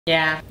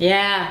Yeah.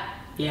 Yeah.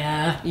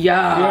 Yeah.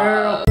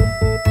 Yeah.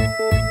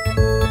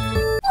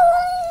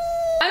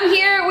 I'm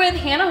here with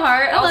Hannah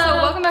Hart. Hello. Also,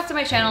 welcome back to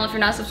my channel. If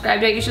you're not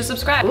subscribed yet, you should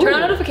subscribe. Turn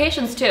on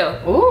notifications too.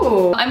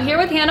 Ooh. I'm here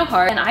with Hannah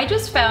Hart, and I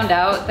just found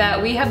out that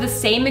we have the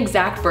same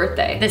exact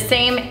birthday. The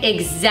same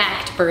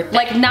exact birthday.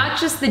 Like, not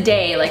just the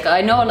day. Like,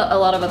 I know a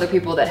lot of other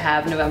people that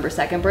have November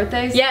 2nd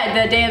birthdays.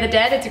 Yeah, the Day of the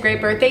Dead, it's a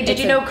great birthday. Did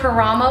you know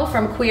Karamo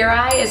from Queer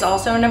Eye is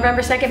also a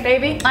November 2nd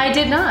baby? I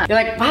did not.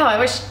 You're like, wow, I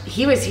wish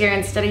he was here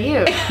instead of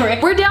you.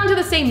 We're down to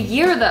the same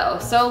year though.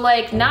 So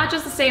like, not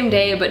just the same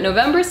day, but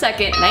November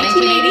 2nd,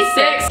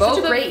 1986. Such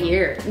a great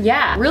year.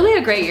 Yeah, really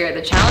a great year.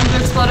 The Challenger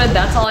exploded,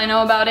 that's all I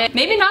know about it.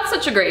 Maybe not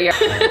such a great year.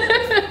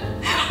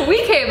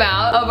 We came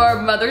out of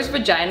our mother's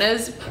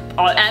vaginas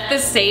at the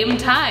same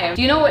time.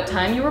 Do you know what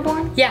time you were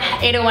born? Yeah,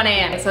 8:01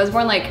 a.m. So I was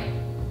born like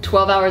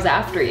 12 hours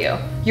after you.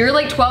 You're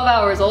like 12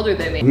 hours older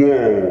than me.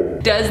 Whoa.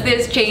 Does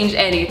this change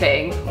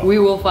anything? We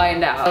will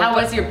find out. How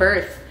was your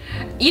birth?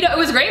 You know, it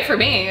was great for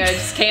me. I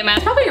just came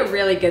out. Probably a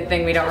really good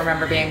thing we don't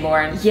remember being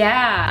born.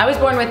 Yeah. I was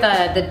born with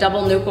the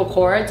double nuchal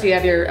cord, so you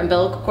have your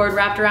umbilical cord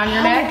wrapped around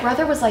your neck. My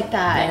brother was like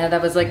that. Yeah,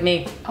 that was like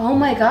me. Oh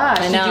my gosh.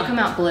 I know. Did you come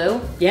out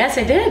blue? Yes,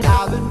 I did.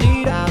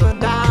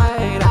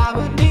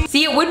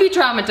 See, it would be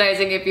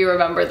traumatizing if you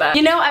remember that.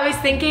 You know, I was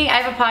thinking,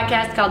 I have a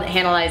podcast called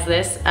Analyze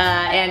This,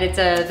 and it's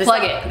a...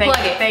 Plug it.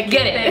 Thank you.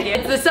 Get it. Thank you.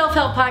 It's the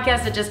self-help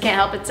podcast that just can't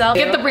help itself.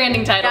 Get the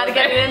branding title. Gotta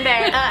get it in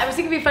there. I was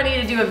thinking it'd be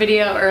funny to do a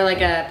video or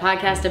like a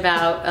podcast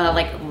about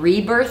like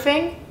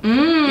rebirthing.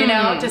 You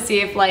know, to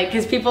see if like,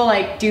 cause people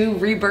like do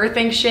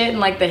rebirthing shit in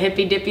like the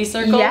hippy dippy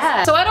circles.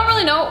 Yeah. So I don't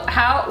really know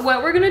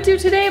what we're gonna do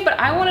today, but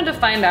I wanted to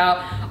find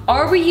out,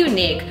 are we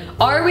unique?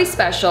 Are we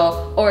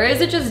special? Or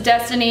is it just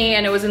destiny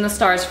and it was in the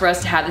stars for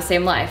us to have the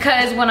same life?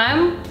 Cause when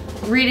I'm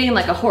reading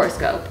like a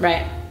horoscope,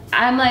 Right.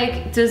 I'm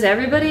like, does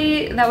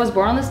everybody that was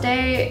born on this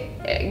day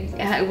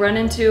run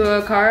into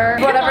a car?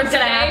 Whatever's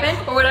gonna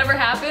happen. Or whatever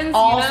happens,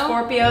 All you know?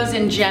 Scorpios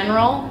in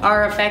general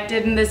are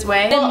affected in this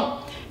way. Well,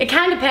 it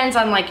kind of depends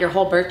on like your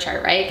whole birth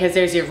chart, right? Because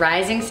there's your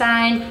rising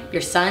sign,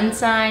 your sun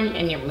sign,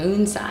 and your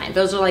moon sign.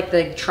 Those are like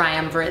the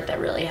triumvirate that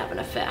really have an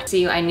effect.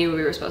 See, I knew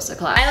we were supposed to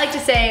clap. I like to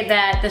say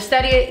that the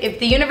study, if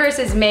the universe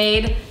is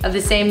made of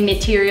the same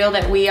material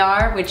that we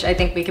are, which I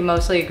think we can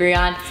mostly agree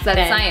on.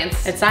 That's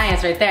science. It's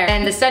science right there.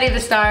 And the study of the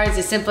stars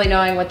is simply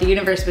knowing what the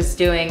universe was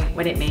doing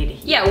when it made you.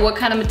 Yeah, what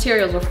kind of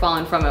materials were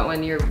falling from it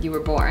when you were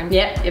born.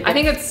 Yep. I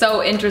think it's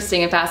so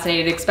interesting and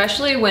fascinating,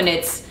 especially when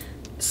it's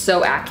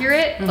so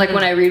accurate. Like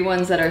when I read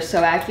ones that are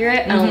so accurate,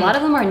 and a lot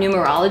of them are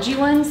numerology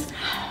ones.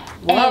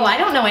 Whoa, I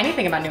don't know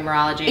anything about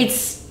numerology.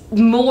 It's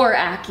more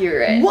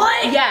accurate.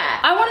 What? Yeah.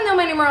 I want to know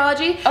my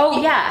numerology.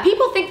 Oh, yeah.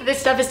 People think that this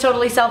stuff is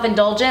totally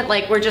self-indulgent,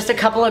 like we're just a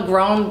couple of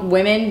grown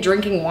women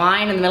drinking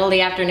wine in the middle of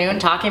the afternoon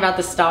talking about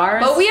the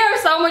stars. But we are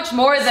so much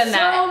more than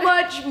that. So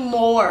much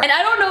more. And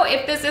I don't know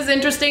if this is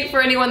interesting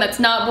for anyone that's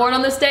not born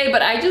on this day,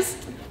 but I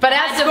just But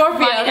as had to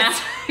find out.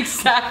 Scorpios,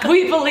 Exactly.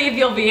 we believe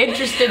you'll be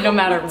interested no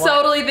matter what.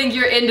 Totally think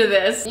you're into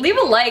this. Leave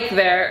a like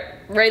there,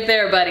 right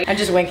there, buddy. I'm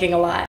just winking a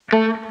lot.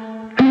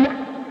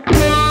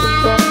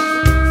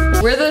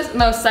 We're the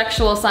most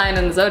sexual sign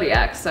in the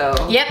zodiac, so.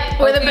 Yep,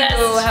 we're the hope best.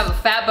 You have a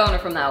fat boner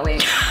from that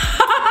week.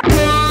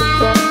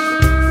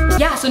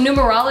 Yeah, so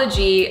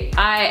numerology,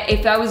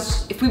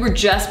 if we were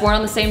just born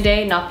on the same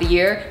day, not the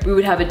year, we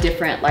would have a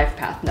different life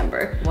path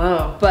number.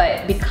 Whoa.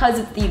 But because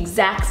it's the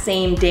exact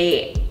same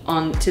day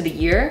to the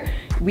year,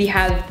 we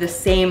have the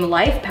same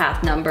life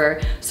path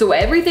number. So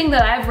everything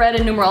that I've read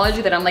in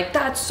numerology that I'm like,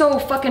 that's so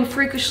fucking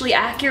freakishly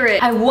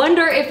accurate. I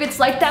wonder if it's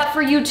like that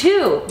for you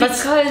too.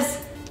 Because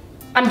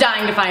I'm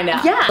dying to find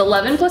out. yeah,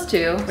 11 plus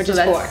 2, Which so is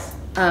that's,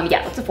 4.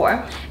 Yeah, that's a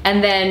 4.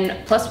 And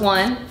then plus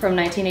 1 from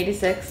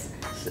 1986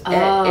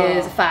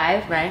 is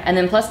 5. Right. And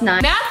then plus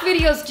 9. Math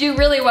videos do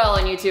really well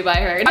on YouTube, I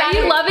heard. Are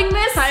you loving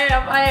this? I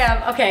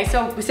am. Okay,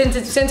 so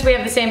since we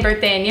have the same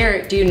birthday and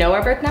year, do you know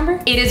our birth number?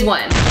 It is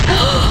 1.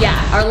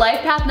 Yeah, our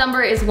life path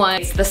number is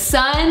 1. It's the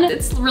sun.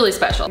 It's really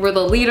special. We're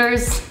the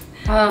leaders.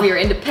 We are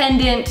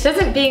independent.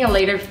 Doesn't being a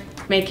leader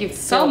make you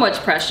So much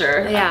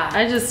pressure. Yeah.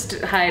 I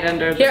just hide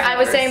under Here, the I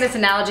was covers. saying this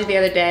analogy the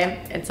other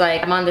day. It's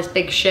like I'm on this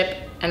big ship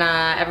and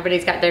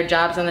everybody's got their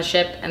jobs on the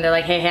ship and they're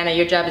like, hey Hannah,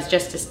 your job is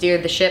just to steer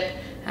the ship.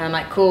 And I'm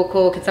like,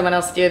 cool, can someone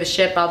else steer the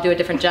ship? I'll do a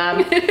different job.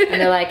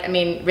 And they're like, I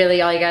mean,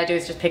 really all you gotta do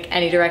is just pick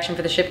any direction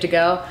for the ship to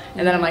go.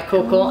 And then I'm like,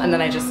 cool, and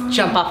then I just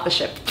jump off the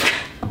ship.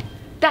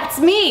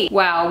 That's me!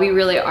 Wow, we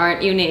really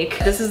aren't unique.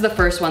 This is the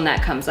first one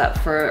that comes up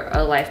for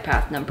a life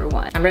path number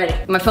 1. I'm ready.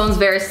 My phone's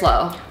very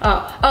slow.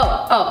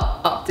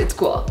 Oh. It's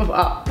cool.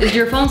 Oh. Is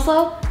your phone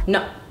slow?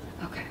 No.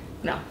 Okay.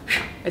 No.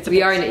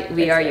 We are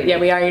unique. Yeah,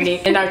 we are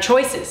unique. And our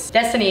choices.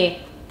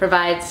 Destiny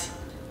provides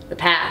the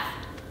path,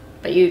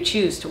 but you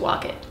choose to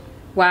walk it.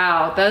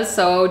 Wow, that is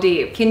so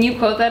deep. Can you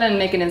quote that and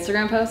make an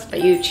Instagram post?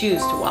 But you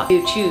choose to walk.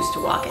 You choose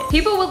to walk it.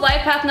 People with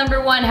life path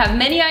number 1 have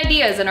many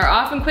ideas and are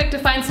often quick to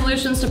find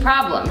solutions to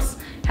problems.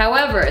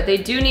 However, they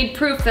do need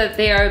proof that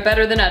they are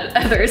better than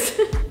others.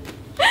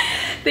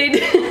 They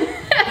do.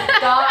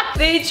 Stop.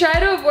 They try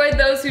to avoid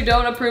those who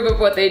don't approve of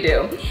what they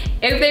do.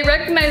 If they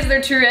recognize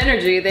their true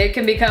energy, they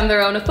can become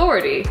their own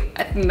authority.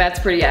 I think that's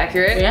pretty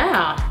accurate.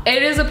 Yeah.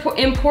 It is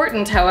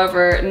important,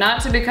 however,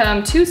 not to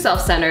become too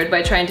self-centered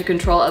by trying to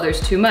control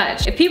others too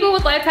much. If people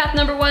with life path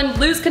number 1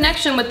 lose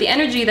connection with the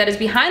energy that is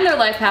behind their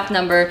life path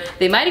number,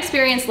 they might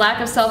experience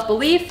lack of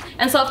self-belief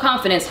and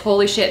self-confidence.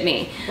 Holy shit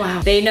me.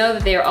 Wow. They know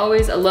that they are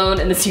always alone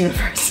in this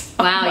universe.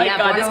 Wow, Oh my yeah,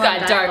 God, this born got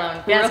alone, dark. die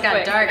alone. Yeah, it's got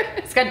quick. dark.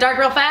 It's got dark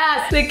real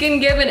fast. They can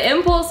give an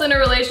impulse in a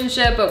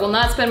relationship, but will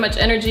not spend much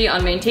energy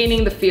on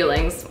maintaining the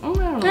feelings. I don't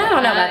know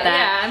about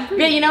that. Yeah,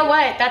 Yeah, you know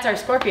what? That's our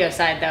Scorpio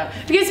side though.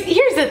 Because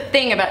here's the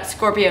thing about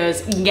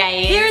Scorpios,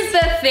 guys. Here's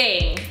the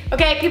thing.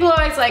 Okay, people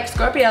are always like,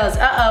 Scorpios,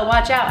 uh-oh,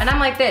 watch out. And I'm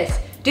like this,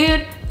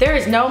 dude, there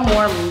is no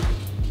more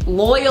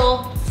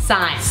loyal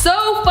sign.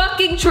 So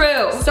fucking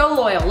true. So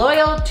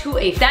loyal to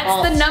a That's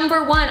fault. the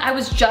number 1. I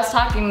was just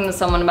talking to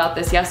someone about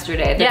this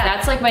yesterday.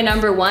 That's like my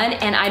number 1,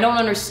 and I don't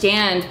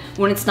understand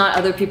when it's not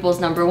other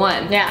people's number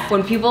 1. Yeah.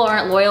 When people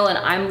aren't loyal and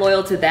I'm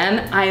loyal to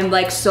them, I am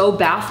like so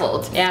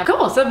baffled. Yeah,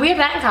 cool. So we have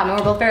that in common.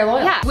 We're both very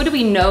loyal. Yeah. What do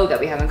we know that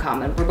we have in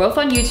common? We're both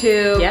on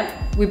YouTube. Yep.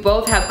 We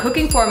both have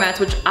cooking formats,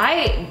 which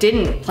I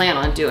didn't plan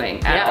on doing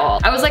at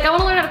all. I was like, I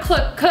want to learn how to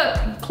cook.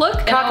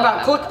 Talk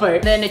about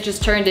cookbook. Then it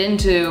just turned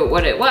into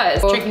what it was.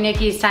 Trick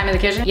Nikki's time in the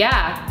kitchen.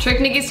 Yeah, Trick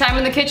Nikki's time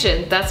in the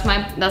kitchen. That's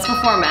my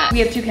format. We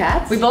have 2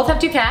 cats. We both have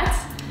 2 cats.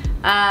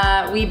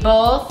 We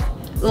both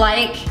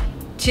like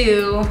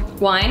to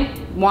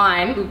wine.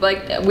 wine.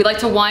 We like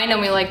to wine and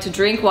we like to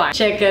drink wine.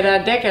 Check it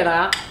out, dick it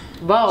out.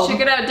 Whoa. Check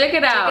it out, dick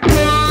it out.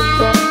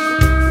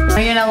 Are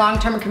you in a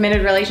long-term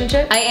committed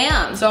relationship? I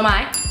am. So am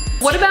I.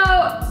 What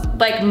about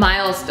like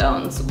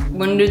milestones?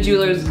 When did you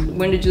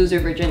lose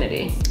your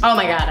virginity? Oh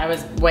my God, I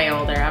was way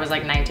older. I was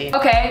like 19.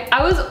 Okay,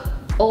 I was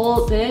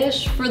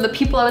oldish for the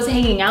people I was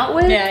hanging out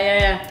with.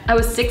 Yeah. I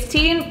was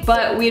 16,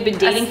 but we had been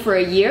dating for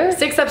a year.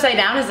 6 upside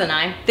down is a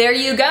 9. There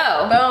you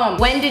go. Boom.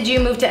 When did you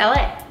move to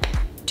LA?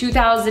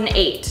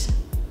 2008.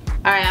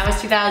 All right, I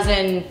was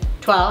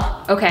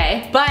 2012.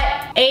 Okay. But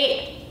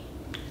 8.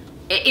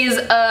 It is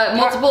a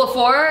multiple of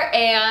 4,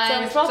 and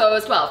So it's 12? so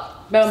it's 12.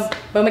 Boom.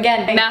 Boom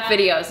again. Math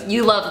videos,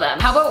 you love them.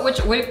 How about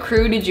which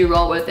crew did you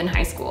roll with in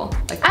high school?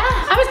 Like,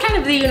 I was kind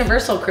of the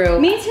universal crew.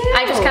 Me too.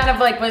 I just kind of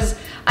like was,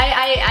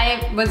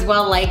 I was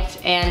well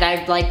liked and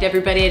I liked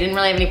everybody. I didn't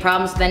really have any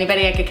problems with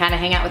anybody. I could kind of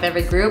hang out with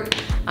every group.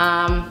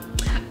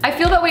 I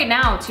feel that way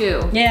now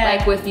too. Yeah.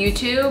 Like with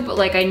YouTube,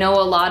 like I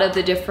know a lot of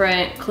the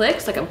different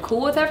cliques, like I'm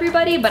cool with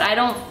everybody, but I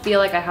don't feel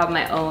like I have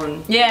my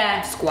own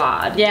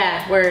squad.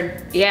 Yeah,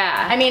 word.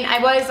 Yeah. I mean, I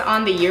was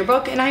on the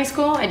yearbook in high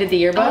school. I did the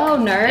yearbook. Oh,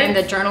 nerd. And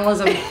the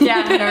journalism.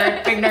 Yeah,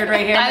 nerd. Big nerd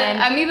right here.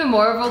 I'm even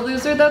more of a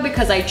loser though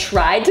because I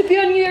tried to be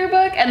on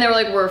yearbook and they were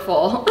like, we're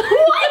full.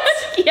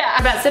 What? Yeah.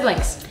 What about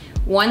siblings?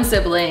 1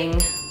 sibling,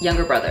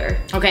 younger brother.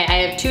 Okay,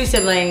 I have 2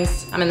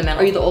 siblings. I'm in the middle.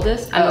 Are you the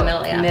oldest? I'm the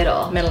middle, yeah.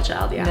 Middle. Middle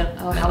child, yeah.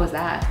 Oh, how was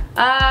that?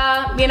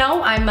 You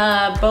know, I'm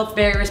both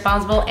very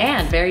responsible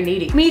and very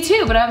needy. Me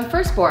too, but I'm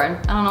firstborn.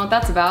 I don't know what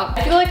that's about.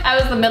 I feel like I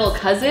was the middle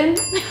cousin.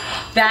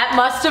 That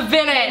must have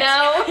been it.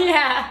 No?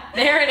 Yeah,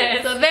 there it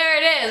is. So there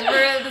it is,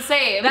 we're the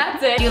same.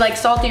 That's it. Do you like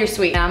salty or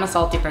sweet? I'm a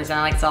salty person,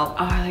 I like salt.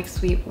 Oh, I like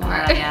sweet more.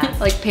 Yeah.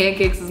 Like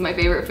pancakes is my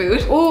favorite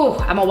food. Ooh,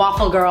 I'm a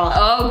waffle girl.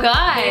 Oh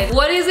God.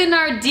 What is in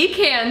our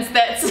decans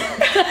that's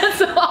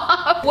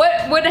off?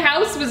 What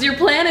house was your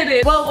planet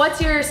in? Well,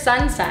 what's your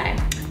sun sign?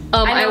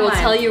 I will mine.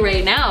 tell you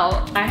right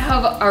now, I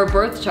have our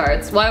birth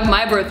charts. Well, I have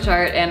my birth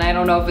chart and I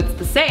don't know if it's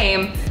the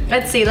same.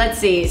 Let's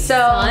see. So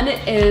Sun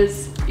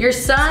is your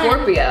sun,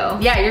 Scorpio.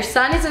 Yeah, your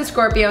sun is in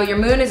Scorpio, your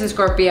moon is in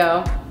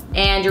Scorpio,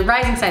 and your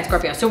rising sign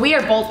Scorpio. So we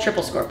are both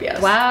triple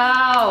Scorpios.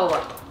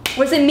 Wow.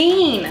 What does it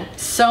mean?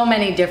 So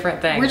many different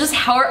things. We're just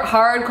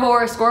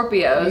hardcore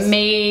Scorpios.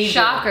 Major.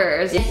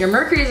 Shockers. Your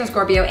Mercury is in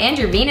Scorpio and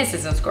your Venus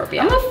is in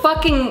Scorpio. I'm a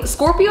fucking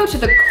Scorpio to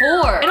the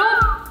core. I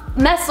don't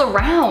mess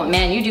around.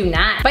 Man, you do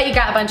not. But you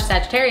got a bunch of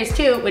Sagittarius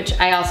too, which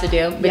I also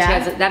do.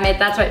 Because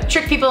that's what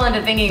trick people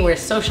into thinking we're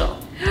social.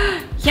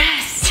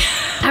 Yes.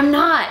 I'm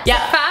not.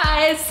 Yeah.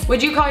 Surprise.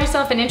 Would you call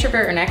yourself an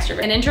introvert or an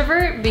extrovert? An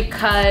introvert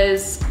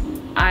because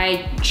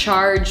I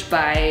charge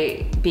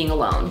by being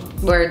alone.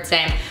 Word,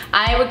 same.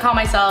 I would call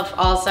myself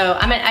also,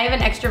 I have an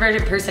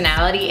extroverted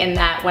personality in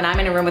that when I'm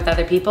in a room with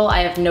other people,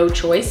 I have no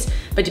choice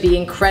but to be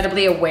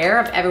incredibly aware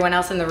of everyone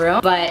else in the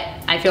room, but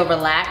I feel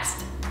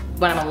relaxed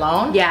when I'm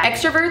alone. Yeah.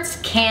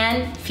 Extroverts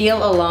can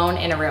feel alone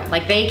in a room.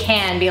 Like they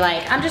can be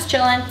like, I'm just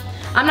chilling.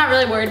 I'm not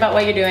really worried about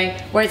what you're doing.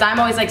 Whereas I'm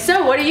always like,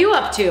 so what are you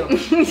up to?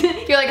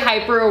 You're like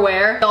hyper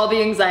aware. All the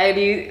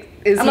anxiety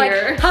is I'm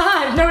here. like,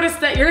 haha, I've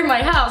noticed that you're in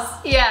my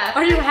house. Yeah.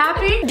 Are you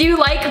happy? Do you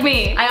like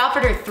me? I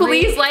offered her 3.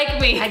 Please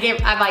like me.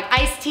 I'm like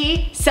iced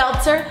tea,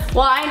 seltzer,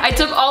 wine. I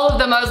took all of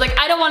them. I was like,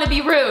 I don't want to be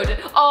rude.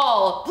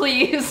 All,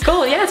 please.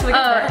 Cool, yes, we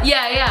can.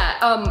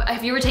 Yeah.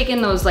 Have you ever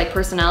taken those like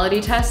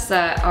personality tests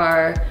that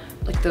are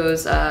like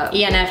those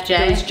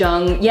ENFJ. Those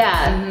Jung.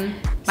 Yeah.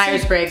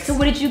 Myers-Briggs. So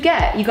what did you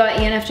get? You got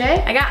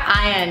ENFJ? I got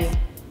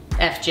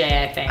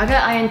INFJ, I think. I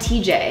got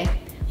INTJ.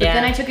 But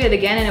then I took it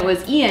again and it was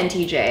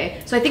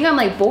ENTJ. So I think I'm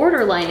like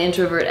borderline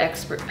introvert,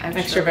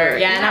 extrovert.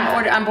 Yeah,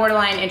 and I'm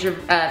borderline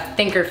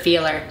thinker,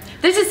 feeler.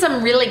 This is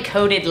some really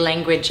coded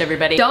language,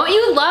 everybody. Don't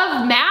you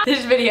love math?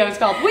 This video is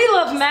called We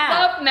Love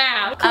Math. Love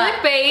math.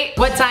 Clickbait.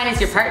 What sign is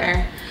your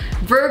partner?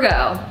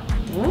 Virgo.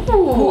 Ooh.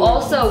 Who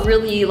also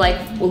really like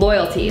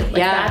loyalty. Like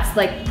that's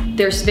like,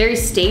 they're very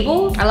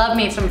stable. I love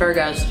me some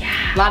Virgos.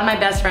 Yeah. A lot of my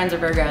best friends are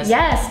Virgos.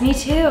 Yes, me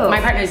too. My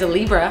partner is a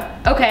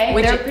Libra. Okay,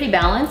 they're pretty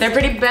balanced. They're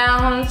pretty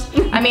balanced.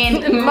 I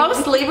mean,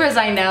 most Libras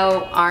I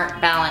know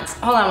aren't balanced.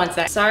 Hold on one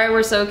sec. Sorry,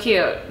 we're so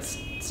cute.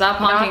 Stop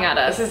honking at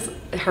us. This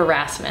is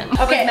harassment.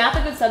 Okay. Was math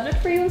a good subject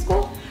for you in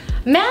school?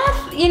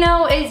 Math, you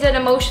know, is an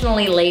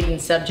emotionally laden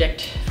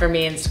subject for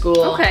me in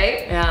school.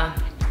 Okay. Yeah.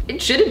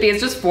 It shouldn't be,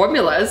 it's just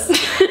formulas.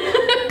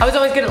 I was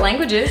always good at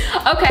languages.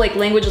 Okay. Like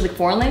languages, like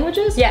foreign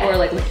languages? Yeah. Or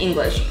like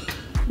English?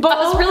 Both.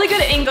 I was really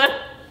good at English.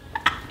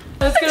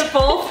 I was good at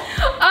both.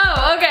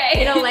 Oh, okay.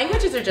 You know,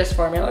 languages are just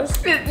formulas.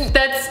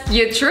 That's,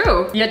 yeah,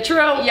 true. Yeah,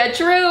 true. Yeah,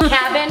 true.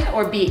 Cabin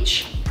or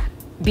beach?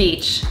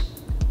 Beach.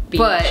 Beach.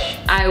 But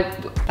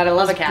I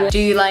love a cabin. Do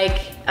you like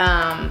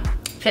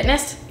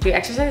fitness? Do you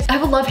exercise? I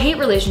have a love-hate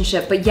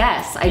relationship, but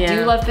yes, I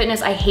do love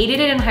fitness. I hated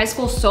it in high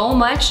school so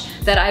much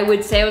that I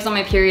would say I was on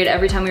my period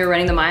every time we were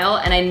running the mile,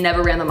 and I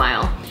never ran the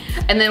mile.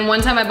 And then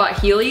one time I bought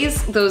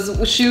Heelys,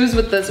 those shoes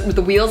with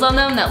the wheels on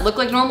them that look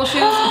like normal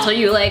shoes until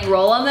you like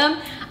roll on them.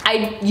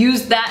 I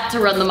used that to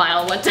run the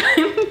mile one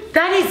time.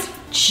 That is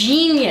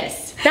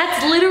genius.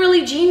 That's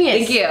literally genius.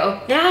 Thank you.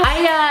 Yeah.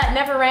 I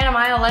never ran a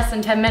mile less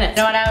than 10 minutes.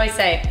 You know what I always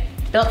say?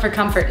 Built for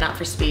comfort, not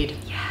for speed.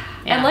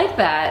 Yeah. I like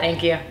that.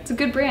 Thank you. It's a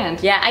good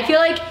brand. Yeah, I feel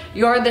like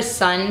you're the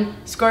sun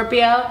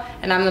Scorpio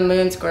and I'm the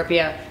moon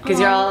Scorpio. Because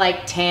you're all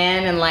like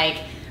tan and like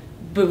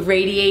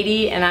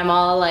radiaty and I'm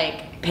all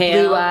like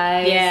pale. Blue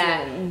eyes.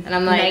 Yeah. And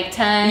I'm like.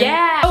 Nighttime.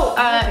 Yeah. Oh,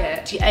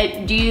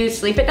 like do you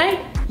sleep at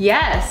night?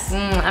 Yes.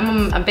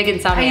 I'm a big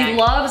insomniac. I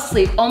love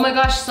sleep. Oh my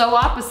gosh, so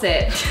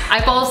opposite. I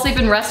fall asleep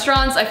in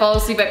restaurants, I fall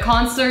asleep at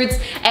concerts.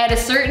 At a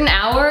certain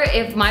hour,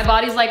 if my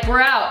body's like,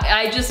 we're out,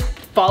 I just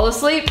fall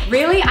asleep.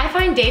 Really? I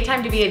find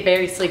daytime to be a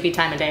very sleepy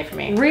time of day for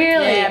me.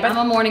 Really? Yeah, but I'm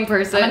a morning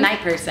person. I'm a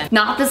night person.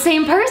 Not the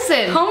same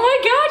person. Oh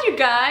my god, you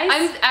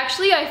guys.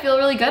 I feel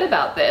really good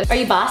about this. Are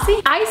you bossy?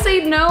 I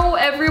say no,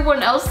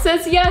 everyone else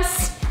says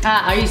yes.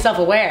 Are you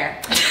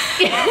self-aware?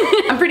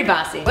 I'm pretty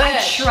bossy.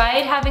 I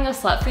tried having a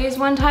slut phase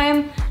one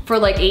time for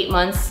like 8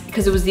 months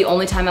because it was the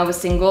only time I was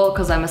single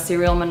because I'm a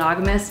serial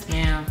monogamist.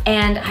 Yeah.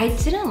 And I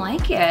didn't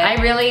like it.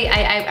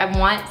 I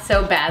want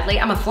so badly.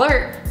 I'm a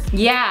flirt.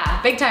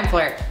 Yeah. Big time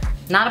flirt.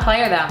 Not a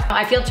player though.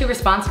 I feel too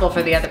responsible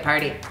for the other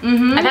party.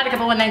 I've had a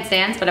couple one-night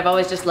stands, but I've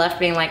always just left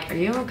being like, are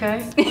you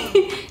okay? Do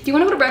you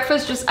want to go to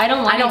breakfast? I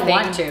don't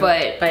want to.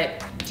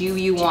 But do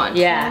you want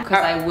to?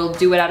 Because I will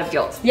do it out of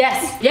guilt.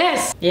 Yes.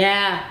 Yes.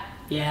 Yeah.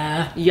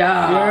 Yeah.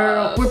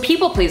 Yeah. We're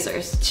people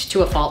pleasers.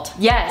 To a fault.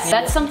 Yes.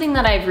 That's something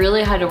that I've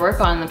really had to work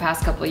on in the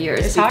past couple of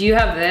years. Do you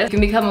have this? You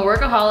can become a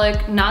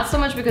workaholic, not so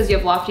much because you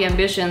have lofty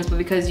ambitions, but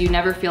because you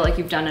never feel like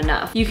you've done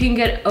enough. You can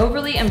get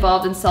overly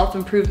involved in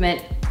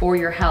self-improvement or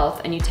your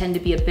health, and you tend to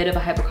be a bit of a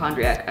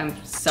hypochondriac. I'm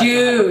such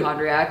a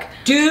hypochondriac.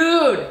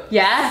 Dude!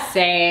 Yeah?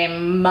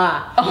 Same.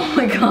 Oh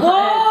my god.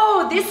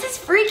 Whoa, this is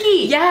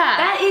freaky. Yeah.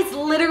 That is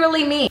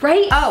literally me.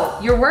 Right? Oh,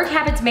 your work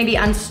habits may be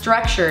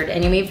unstructured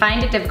and you may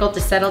find it difficult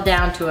to settle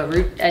down to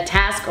a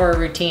task or a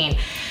routine.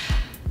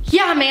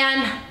 Yeah,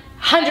 man.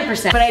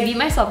 100%. But I beat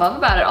myself up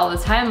about it all the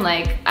time.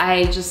 Like,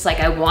 I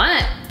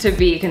want to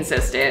be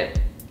consistent,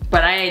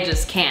 but I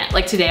just can't.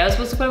 Like today I was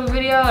supposed to put up a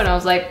video and I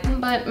was like,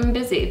 but I'm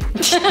busy.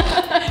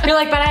 You're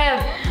like, but I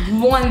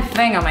have one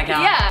thing on my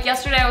calendar. Yeah,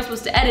 yesterday I was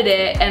supposed to edit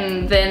it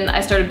and then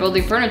I started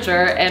building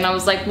furniture and I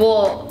was like,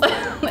 well,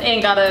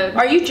 ain't gotta.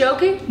 Are you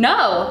joking?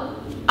 No.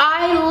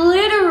 I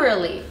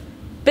literally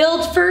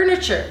build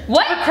furniture.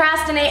 What?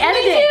 Procrastinate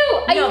editing. Me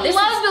too. I No,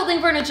 love building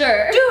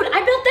furniture. Dude,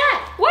 I built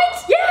that.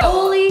 What? Yeah.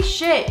 Holy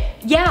shit.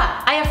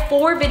 Yeah, I have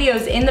 4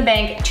 videos in the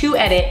bank to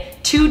edit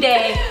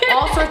today.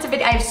 All sorts of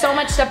videos. I have so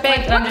much stuff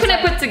banked. Like, what can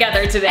I put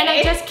together today? And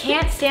I just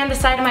can't stand the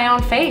sight of my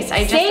own face.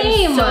 I just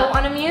am so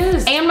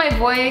unamused. And my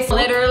voice.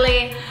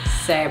 Literally.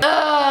 Same.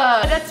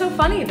 That's so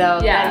funny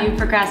though, that you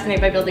procrastinate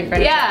by building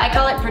furniture. Yeah. I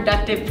call it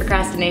productive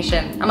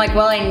procrastination. I'm like,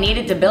 well, I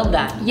needed to build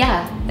that.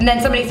 Yeah. And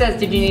then somebody says,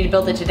 did you need to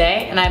build it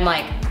today? And I'm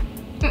like,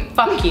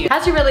 fuck you.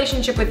 How's your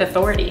relationship with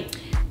authority?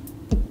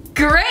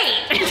 Great.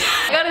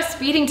 I got a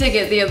speeding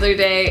ticket the other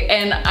day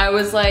and I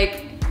was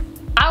like,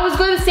 I was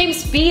going the same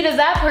speed as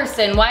that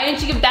person. Why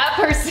didn't you give that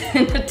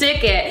person a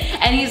ticket?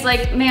 And he's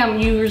like, ma'am,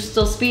 you were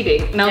still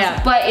speeding. And I was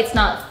like, but it's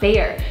not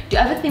fair. Do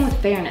you have a thing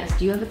with fairness?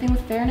 Do you have a thing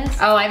with fairness?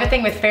 Oh, I have a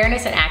thing with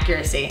fairness and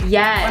accuracy.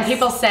 Yes. When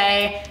people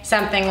say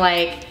something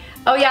like,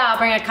 oh yeah, I'll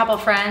bring a couple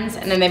friends,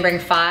 and then they bring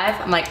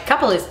 5, I'm like,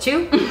 couple is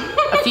 2,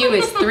 a few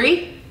is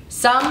 3,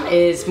 some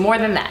is more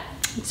than that.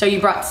 So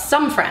you brought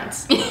some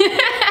friends,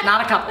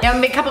 not a couple.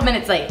 I'm a couple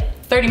minutes late.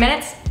 30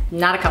 minutes?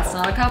 Not a couple.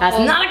 That's not a couple.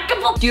 That's not a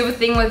couple. Do you have a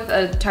thing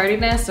with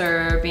tardiness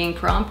or being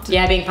prompt?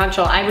 Yeah, being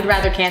punctual. I would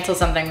rather cancel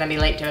something than be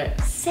late to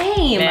it.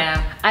 Same.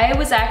 Yeah. I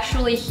was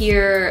actually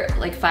here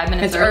like 5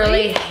 minutes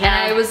early. Yeah.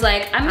 And I was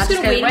like, I'm just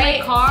gonna wait in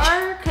my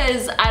car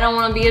because I don't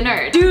want to be a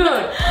nerd. Dude.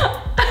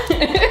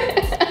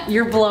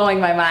 You're blowing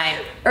my mind.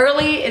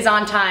 Early is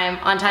on time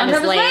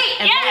is late.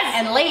 And yes!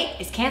 And late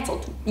is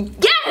canceled.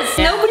 Yes!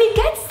 Yeah. Nobody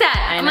gets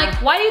that. I I'm know.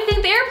 like, why do you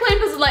think the airplane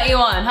doesn't let you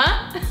on,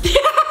 huh?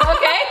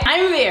 Okay?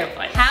 I'm the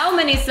airplane. How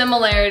many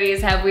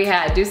similarities have we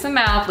had? Do some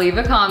math, leave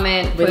a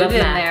comment, put it in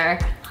there.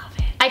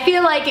 I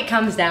feel like it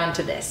comes down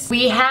to this.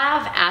 We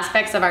have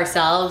aspects of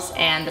ourselves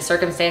and the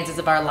circumstances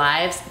of our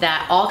lives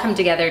that all come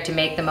together to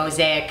make the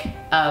mosaic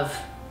of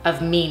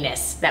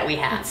me-ness that we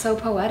have. That's so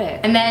poetic.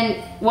 And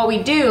then what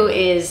we do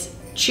is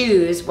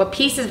choose what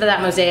pieces of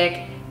that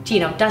mosaic to, you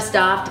know, dust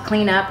off, to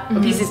clean up,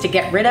 what pieces to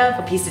get rid of,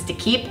 what pieces to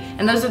keep,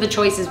 and those are the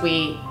choices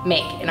we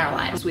make in our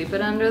lives. Sweep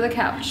it under the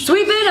couch.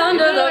 Sweep it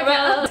under the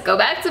rug. Go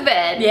back to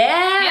bed. Yeah.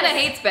 Hannah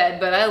hates bed,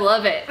 but I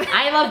love it.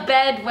 I love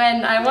bed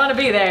when I want to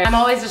be there. I'm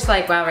always just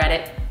like, wow,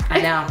 Reddit. I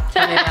know.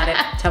 Tell me about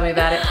it. Tell me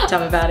about it. Tell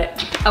me about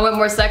it. I went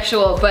more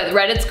sexual, but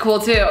Reddit's cool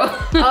too.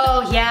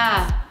 Oh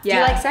yeah. Yeah. Do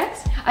you like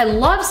sex? I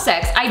love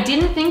sex. I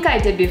didn't think I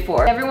did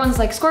before. Everyone's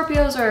like,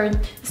 Scorpios are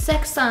a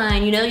sex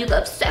sign, you know, you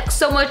love sex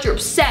so much, you're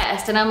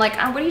obsessed. And I'm like,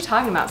 oh, what are you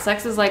talking about?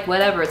 Sex is like,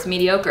 whatever, it's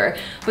mediocre.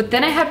 But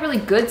then I had really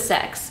good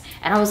sex.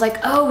 And I was like,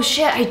 oh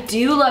shit, I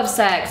do love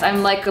sex.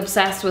 I'm like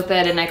obsessed with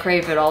it and I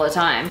crave it all the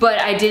time. But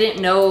I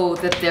didn't know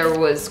that there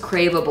was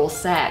craveable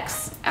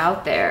sex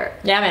out there.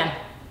 Yeah, man.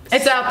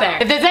 It's out there.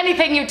 If there's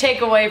anything you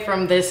take away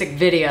from this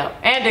video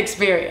and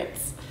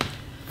experience,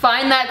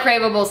 find that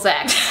craveable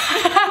sex.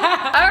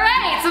 All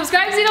right,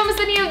 subscribe so you don't miss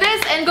any of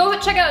this, and go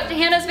check out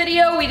Hannah's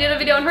video. We did a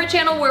video on her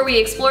channel where we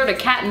explored a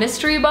cat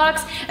mystery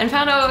box and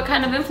found out what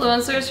kind of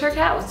influencers her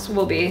cats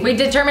will be. we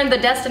determined the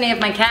destiny of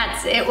my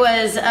cats. It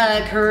was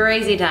a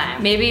crazy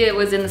time. Maybe it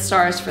was in the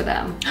stars for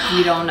them.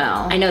 We don't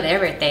know. I know their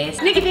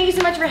birthdays. Nikki, thank you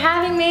so much for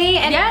having me.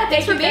 And Yeah,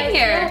 thanks for being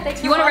here. Yeah, thanks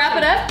for You wanna wrap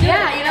watching. it up?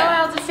 Yeah, you know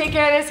what? I'll just take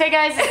care of this. Hey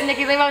guys, this is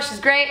Nikki Limo. She's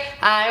great.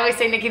 I always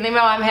say Nikki Limo.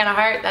 I'm Hannah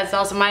Hart. That's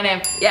also my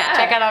name. Yeah.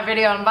 Check out our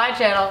video on my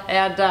channel.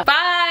 And Bye.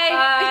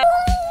 bye.